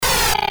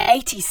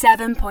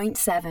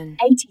87.7.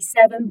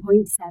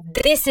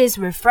 87.7. This is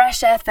Refresh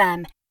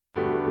FM.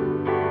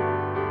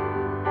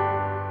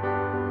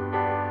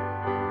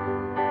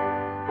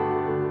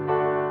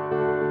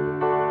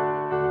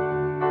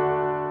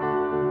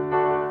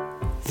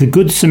 The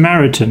Good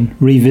Samaritan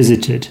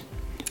Revisited,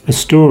 a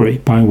story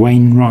by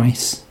Wayne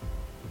Rice.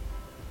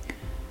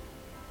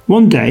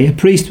 One day a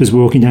priest was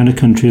walking down a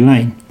country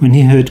lane when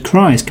he heard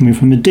cries coming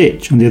from a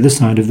ditch on the other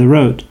side of the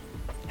road.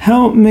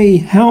 Help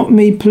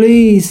me,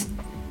 please!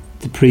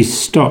 The priest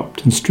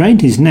stopped and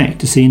strained his neck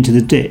to see into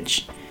the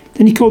ditch.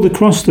 Then he called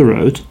across the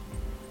road.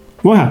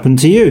 What happened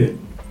to you?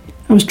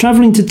 I was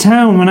travelling to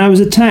town when I was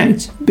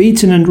attacked,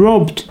 beaten and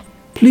robbed.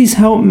 Please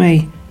help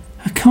me.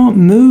 I can't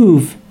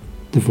move,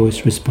 the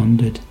voice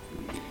responded.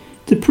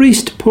 The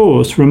priest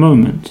paused for a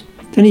moment.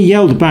 Then he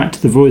yelled back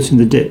to the voice in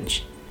the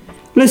ditch.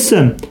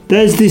 Listen,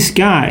 there's this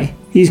guy.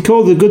 He's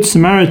called the Good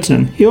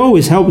Samaritan. He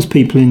always helps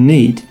people in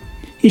need.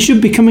 He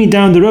should be coming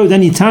down the road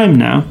any time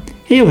now.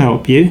 He'll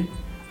help you.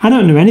 I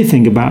don't know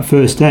anything about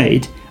first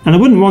aid, and I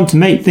wouldn't want to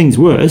make things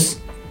worse.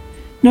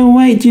 No,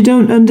 wait, you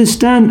don't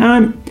understand.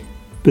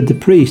 But the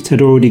priest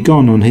had already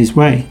gone on his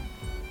way.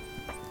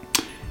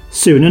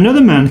 Soon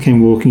another man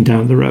came walking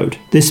down the road.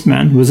 This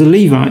man was a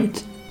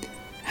Levite.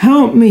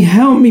 Help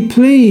me,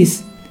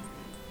 please.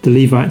 The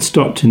Levite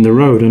stopped in the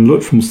road and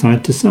looked from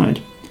side to side.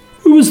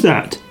 Who was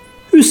that?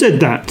 Who said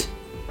that?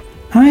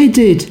 I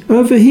did,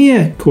 over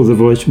here, called the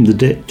voice from the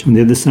ditch on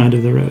the other side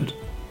of the road.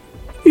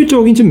 You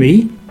talking to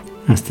me?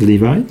 Asked the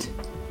Levite.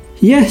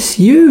 Yes,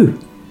 you.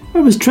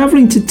 I was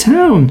travelling to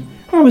town.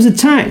 I was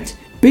attacked,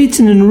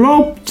 beaten and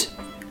robbed.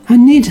 I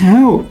need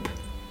help.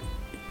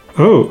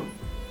 Oh,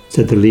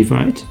 said the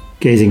Levite,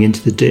 gazing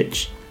into the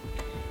ditch.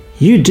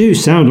 You do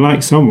sound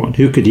like someone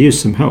who could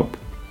use some help.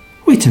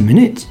 Wait a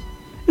minute.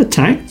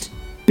 Attacked,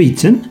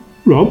 beaten,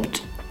 robbed?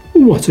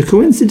 What a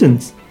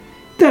coincidence.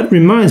 That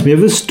reminds me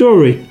of a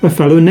story a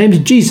fellow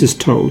named Jesus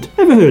told.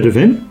 Ever heard of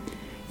him?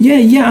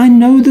 Yeah, I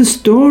know the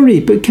story,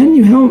 but can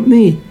you help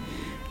me?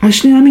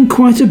 Actually, I'm in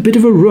quite a bit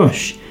of a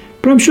rush,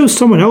 but I'm sure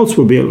someone else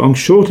will be along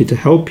shortly to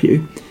help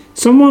you.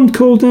 Someone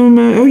called him,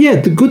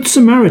 the Good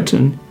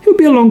Samaritan. He'll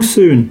be along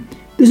soon.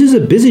 This is a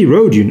busy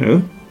road, you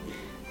know.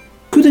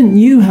 Couldn't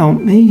you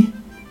help me?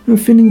 I'm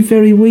feeling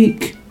very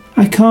weak.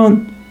 I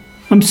can't.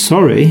 I'm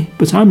sorry,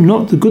 but I'm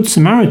not the Good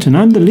Samaritan.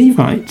 I'm the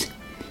Levite.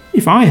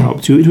 If I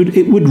helped you,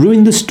 it would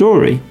ruin the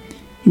story.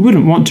 You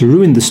wouldn't want to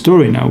ruin the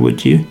story now,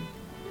 would you?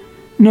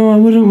 No, I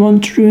wouldn't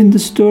want to ruin the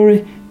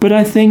story, but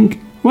I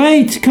think...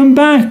 Wait, come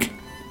back.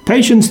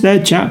 Patience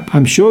there, chap.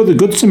 I'm sure the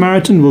Good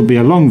Samaritan will be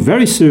along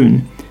very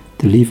soon,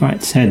 the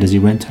Levite said as he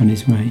went on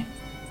his way.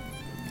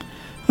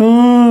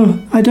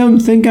 Oh, I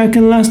don't think I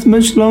can last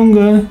much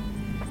longer,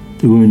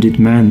 the wounded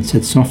man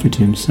said softly to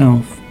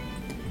himself.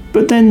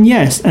 But then,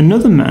 yes,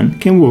 another man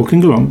came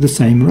walking along the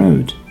same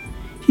road.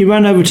 He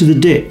ran over to the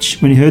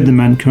ditch when he heard the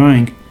man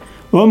crying.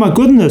 Oh my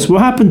goodness,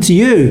 what happened to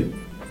you?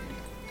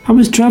 I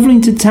was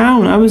travelling to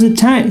town. I was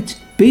attacked,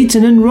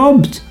 beaten and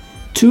robbed.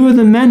 2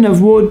 other men have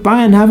walked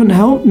by and haven't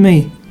helped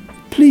me.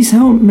 Please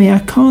help me, I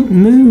can't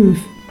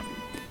move.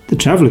 The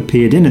traveller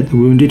peered in at the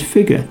wounded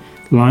figure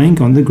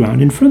lying on the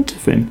ground in front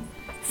of him.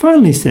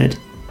 Finally said,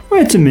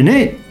 Wait a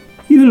minute,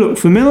 you look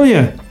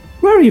familiar.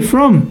 Where are you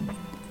from?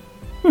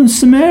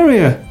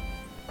 Samaria.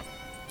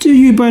 Do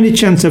you by any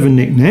chance have a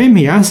nickname?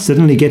 He asked,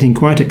 suddenly getting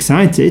quite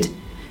excited.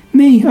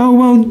 Me? Oh,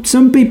 well,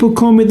 some people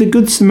call me the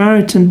Good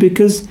Samaritan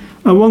because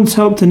I once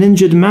helped an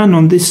injured man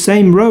on this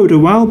same road a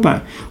while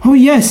back. Oh,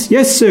 yes,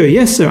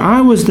 sir,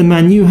 I was the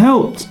man you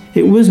helped.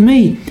 It was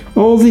me.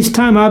 All this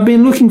time I've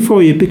been looking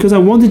for you because I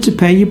wanted to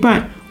pay you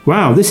back.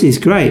 Wow, this is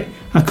great.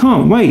 I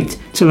can't wait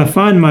till I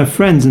find my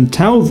friends and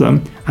tell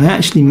them I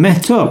actually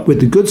met up with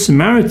the Good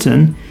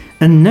Samaritan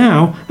and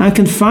now I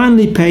can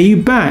finally pay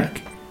you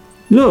back.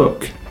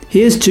 Look,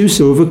 here's 2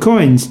 silver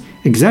coins,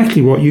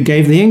 exactly what you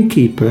gave the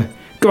innkeeper.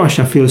 Gosh,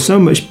 I feel so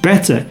much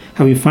better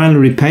having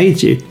finally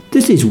repaid you.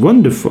 This is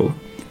wonderful.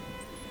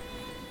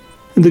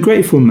 And the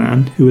grateful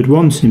man, who had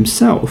once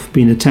himself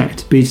been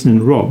attacked, beaten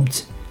and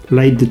robbed,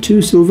 laid the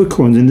 2 silver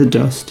coins in the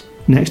dust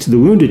next to the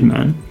wounded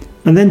man,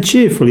 and then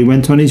cheerfully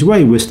went on his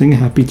way whistling a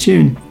happy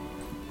tune.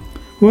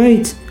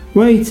 Wait,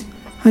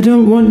 I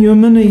don't want your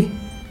money,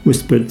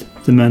 whispered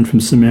the man from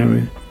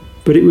Samaria.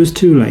 But it was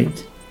too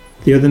late.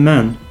 The other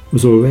man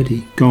was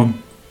already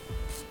gone.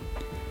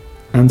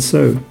 And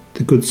so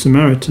the Good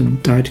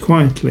Samaritan died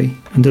quietly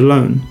and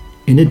alone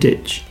in a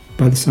ditch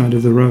by the side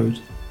of the road.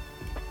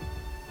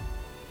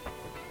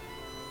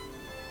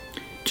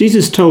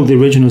 Jesus told the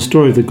original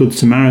story of the Good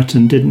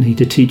Samaritan, didn't he,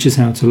 to teach us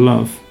how to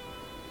love.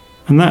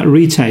 And that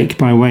retake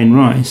by Wayne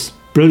Rice,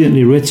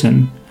 brilliantly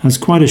written, has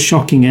quite a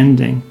shocking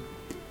ending.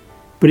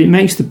 But it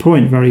makes the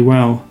point very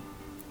well.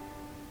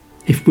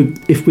 If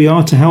we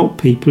are to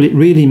help people, it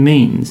really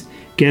means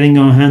getting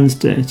our hands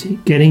dirty,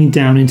 getting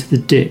down into the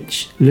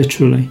ditch,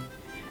 literally.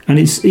 And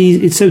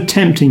it's so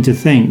tempting to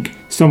think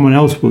someone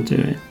else will do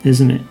it,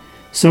 isn't it?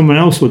 Someone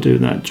else will do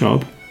that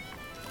job.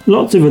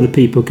 Lots of other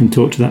people can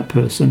talk to that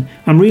person.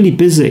 I'm really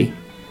busy.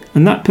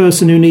 And that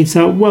person who needs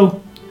help,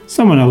 well,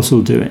 someone else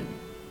will do it.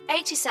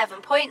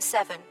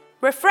 87.7.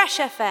 Refresh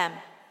FM.